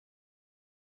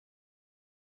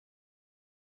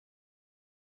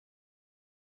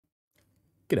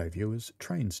G'day viewers,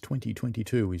 Trainz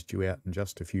 2022 is due out in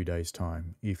just a few days'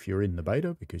 time. If you're in the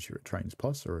beta because you're a Trainz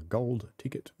Plus or a Gold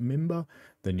ticket member,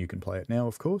 then you can play it now,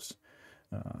 of course.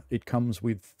 It comes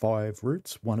with 5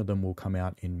 routes. One of them will come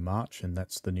out in March, and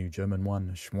that's the new German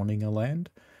one, Schwanningerland.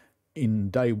 In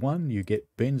day 1, you get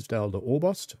Bensdale to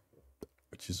Orbost,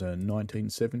 which is a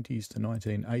 1970s to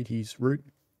 1980s route.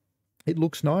 It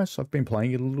looks nice. I've been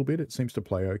playing it a little bit. It seems to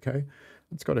play okay.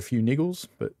 It's got a few niggles,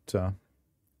 but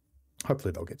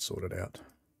hopefully they'll get sorted out.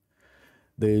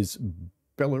 There's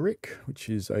Belleric, which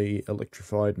is a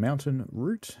electrified mountain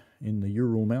route in the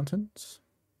Ural Mountains.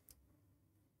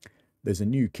 There's a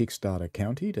new Kickstarter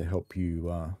county to help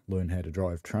you learn how to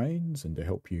drive trains and to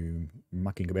help you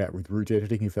mucking about with route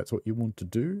editing if that's what you want to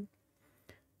do.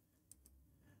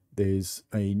 There's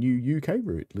a new UK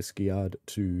route, Liskeard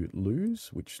to Lewes,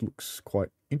 which looks quite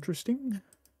interesting.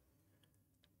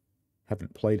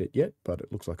 Haven't played it yet, but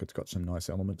it looks like it's got some nice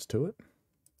elements to it.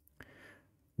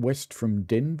 West from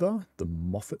Denver, the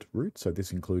Moffat route. So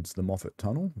this includes the Moffat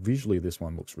Tunnel. Visually, this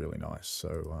one looks really nice.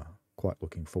 So quite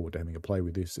looking forward to having a play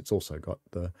with this. It's also got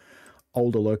the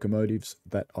older locomotives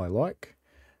that I like.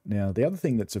 Now, the other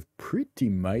thing that's a pretty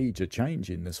major change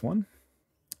in this one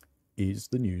is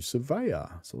the new Surveyor.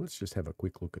 So let's just have a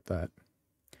quick look at that.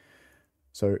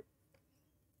 So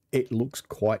it looks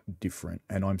quite different,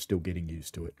 and I'm still getting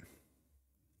used to it.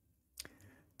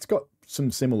 It's got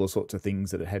some similar sorts of things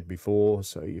that it had before.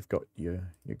 So you've got your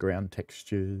ground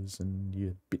textures and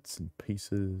your bits and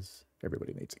pieces.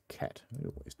 Everybody needs a cat. We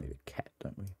always need a cat,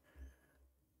 don't we?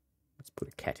 Let's put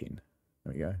a cat in.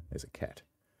 There we go. There's a cat.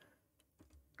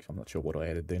 I'm not sure what I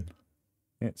added then.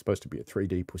 Yeah, it's supposed to be a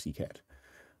 3D pussy cat.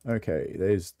 Okay,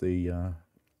 there's the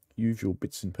usual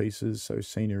bits and pieces. So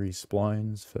scenery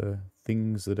splines for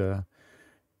things that are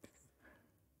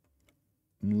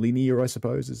linear, I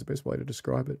suppose, is the best way to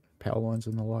describe it. Power lines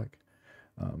and the like.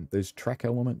 There's track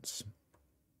elements.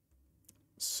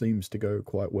 Seems to go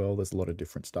quite well. There's a lot of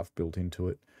different stuff built into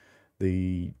it.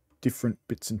 The different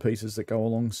bits and pieces that go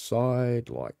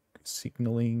alongside, like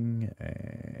signaling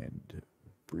and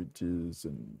bridges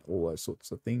and all those sorts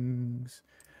of things.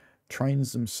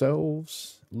 Trains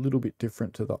themselves, a little bit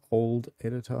different to the old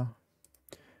editor.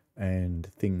 And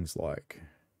things like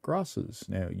grasses.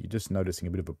 Now, you're just noticing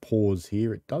a bit of a pause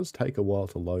here. It does take a while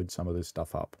to load some of this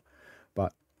stuff up.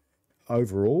 But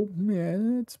overall, yeah,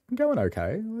 it's going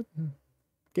okay.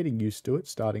 Getting used to it,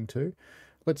 starting to.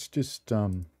 Let's just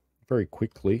very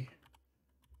quickly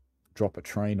drop a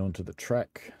train onto the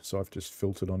track. So I've just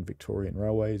filtered on Victorian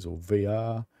Railways or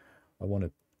VR. I want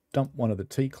to dump one of the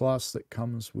T-class that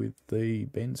comes with the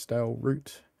Bensdale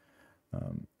route.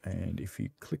 And if you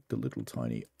click the little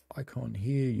tiny icon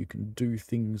here, you can do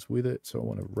things with it. So I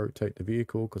want to rotate the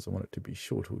vehicle because I want it to be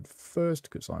short hood first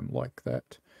because I'm like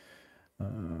that. I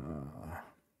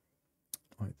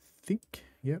think,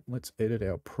 yep, let's edit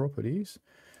our properties.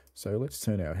 So let's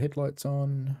turn our headlights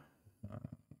on.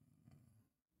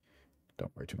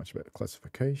 Don't worry too much about the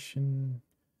classification.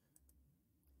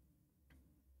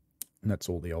 And that's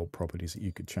all the old properties that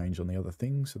you could change on the other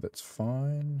things, so that's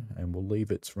fine. And we'll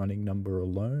leave its running number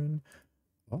alone.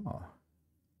 Ah,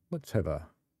 let's have a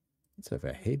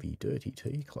heavy, dirty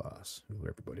T-class. Ooh,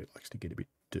 everybody likes to get a bit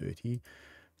dirty.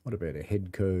 What about a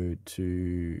head code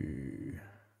to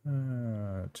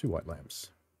 2 white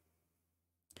lamps?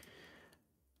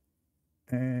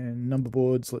 And number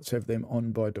boards, let's have them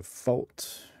on by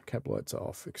default. Cab lights are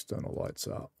off, external lights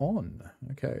are on.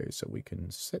 Okay, so we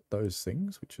can set those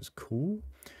things, which is cool.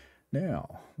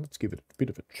 Now, let's give it a bit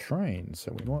of a train.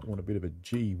 So we might want a bit of a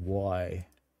GY.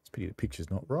 It's a pity the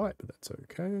picture's not right, but that's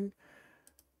okay.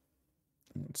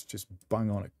 Let's just bung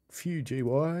on a few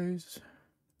GYs.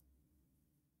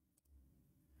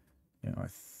 Now, I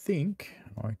think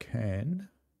I can...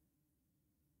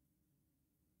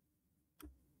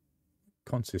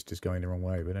 Consist is going the wrong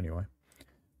way, but anyway.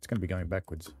 It's going to be going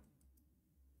backwards.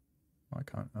 I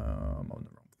can't, I'm on the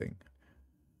wrong thing.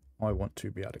 I want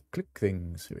to be able to click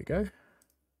things. Here we go.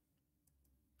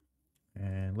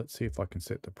 And let's see if I can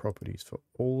set the properties for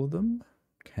all of them.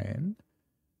 Can.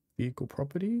 Vehicle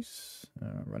properties.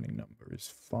 Running number is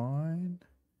fine.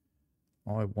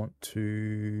 I want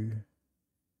to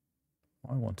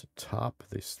tarp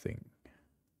this thing.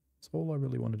 That's all I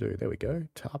really want to do. There we go.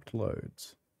 Tarped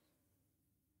loads.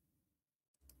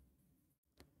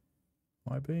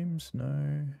 I-beams,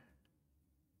 no.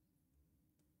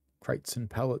 Crates and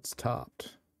pallets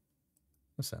tarped.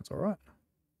 That sounds all right.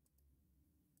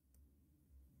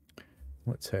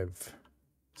 Let's have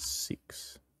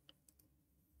 6.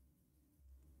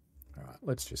 All right,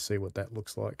 let's just see what that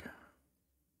looks like.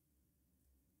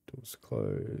 Doors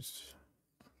closed.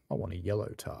 I want a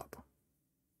yellow tarp.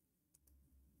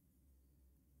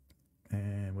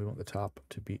 And we want the tarp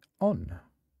to be on.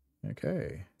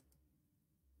 Okay.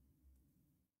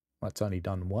 That's only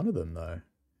done one of them though.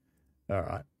 All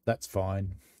right, that's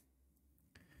fine.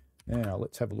 Now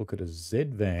let's have a look at a Z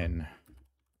van.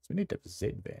 So we need to have a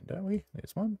Z van, don't we?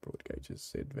 There's one, broad gauges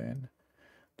Z van.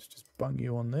 Let's just bung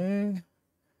you on there.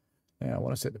 Now I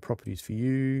want to set the properties for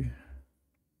you.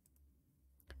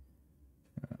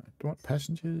 Do I want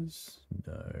passengers?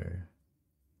 No.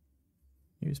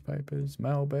 Newspapers,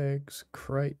 mailbags,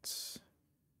 crates.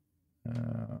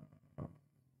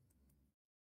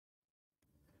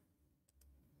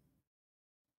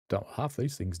 Don't half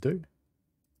these things do.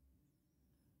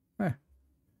 I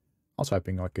was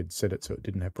hoping I could set it so it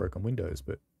didn't have broken windows,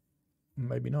 but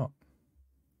maybe not.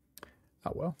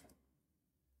 Oh well.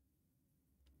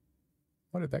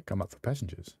 Why did that come up for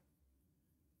passengers?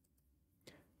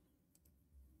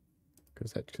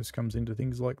 Because that just comes into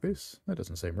things like this. That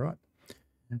doesn't seem right.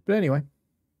 But anyway,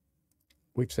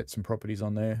 we've set some properties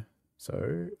on there.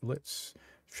 So let's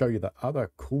show you the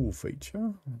other cool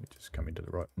feature. Let me just come into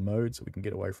the right mode so we can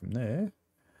get away from there.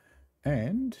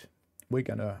 And we're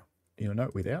going to, you know,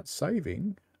 without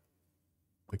saving,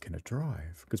 we're going to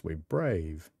drive because we're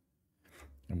brave.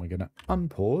 And we're going to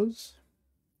unpause.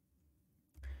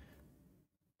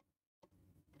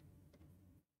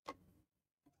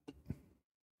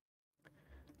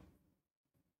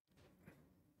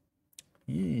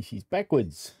 Yeah, she's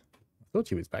backwards. I thought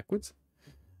she was backwards.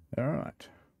 All right.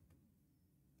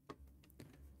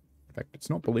 In fact, it's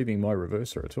not believing my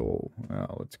reverser at all.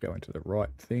 Let's go into the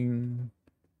right thing.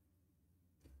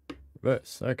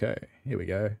 Reverse. Okay, here we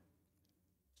go.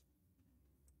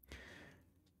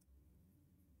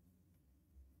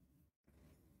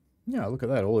 Yeah, look at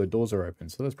that. All the doors are open.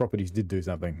 So those properties did do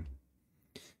something.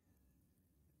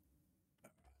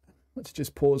 Let's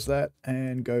just pause that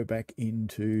and go back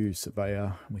into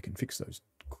Surveyor. We can fix those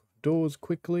doors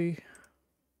quickly.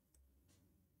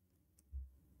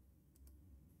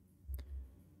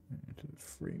 Into the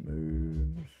free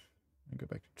move. And go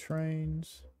back to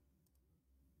Trainz.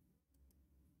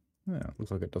 Yeah, it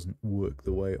looks like it doesn't work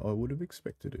the way I would have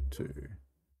expected it to.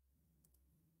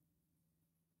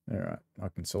 Alright, I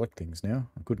can select things now.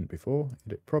 I couldn't before.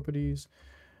 Edit properties.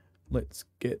 Let's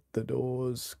get the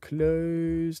doors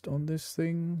closed on this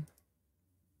thing.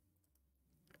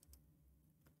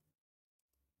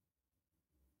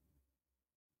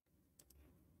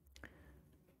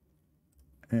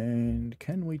 And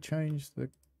can we change the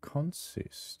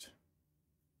consist?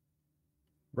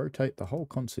 Rotate the whole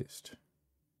consist.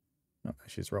 Oh,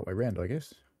 she's the right way around, I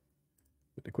guess.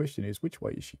 But the question is, which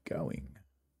way is she going?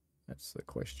 That's the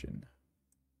question.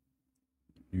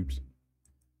 Oops.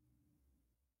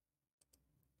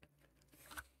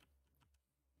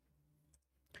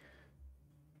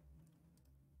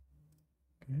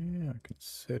 Okay, I can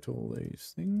set all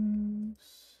these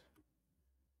things.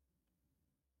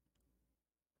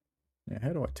 Now,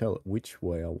 how do I tell it which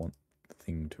way I want the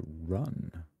thing to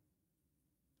run?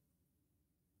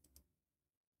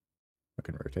 I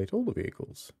can rotate all the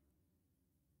vehicles.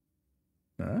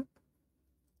 No.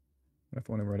 If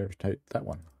I want to rotate that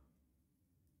one.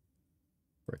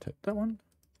 Rotate that one.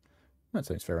 That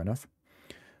seems fair enough.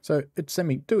 So it's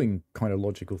doing kind of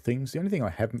logical things. The only thing I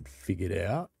haven't figured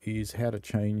out is how to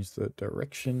change the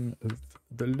direction of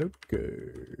the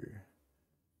logo.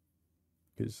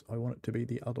 Because I want it to be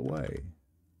the other way.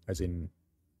 As in,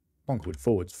 Longwood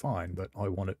forward's fine, but I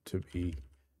want it to be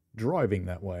driving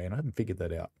that way, and I haven't figured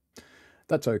that out.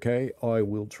 That's okay. I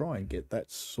will try and get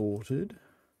that sorted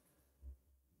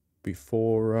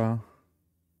before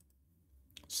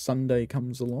Sunday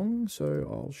comes along, so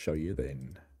I'll show you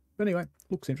then. But anyway,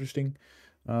 looks interesting.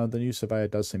 The new Surveyor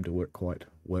does seem to work quite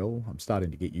well. I'm starting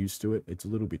to get used to it. It's a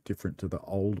little bit different to the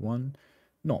old one.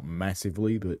 Not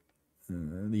massively, but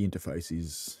the interface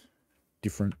is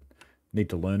different. Need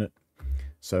to learn it.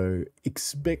 So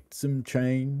expect some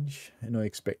change, and I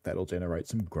expect that'll generate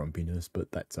some grumpiness,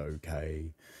 but that's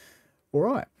okay. All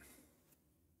right.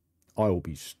 I will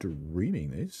be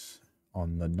streaming this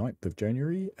on the 9th of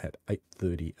January at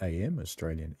 8:30 AM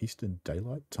Australian Eastern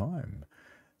Daylight Time.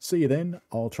 See you then.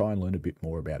 I'll try and learn a bit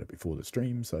more about it before the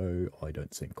stream so I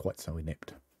don't seem quite so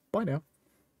inept. Bye now.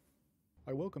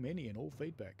 I welcome any and all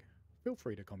feedback. Feel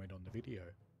free to comment on the video.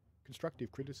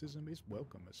 Constructive criticism is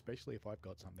welcome, especially if I've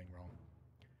got something wrong.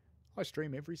 I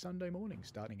stream every Sunday morning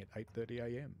starting at 8:30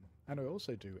 AM, and I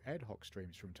also do ad hoc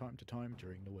streams from time to time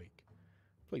during the week.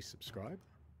 Please subscribe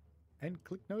and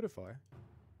click notify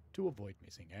to avoid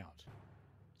missing out.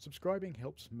 Subscribing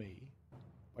helps me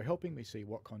by helping me see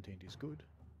what content is good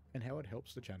and how it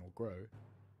helps the channel grow,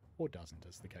 or doesn't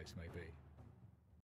as the case may be.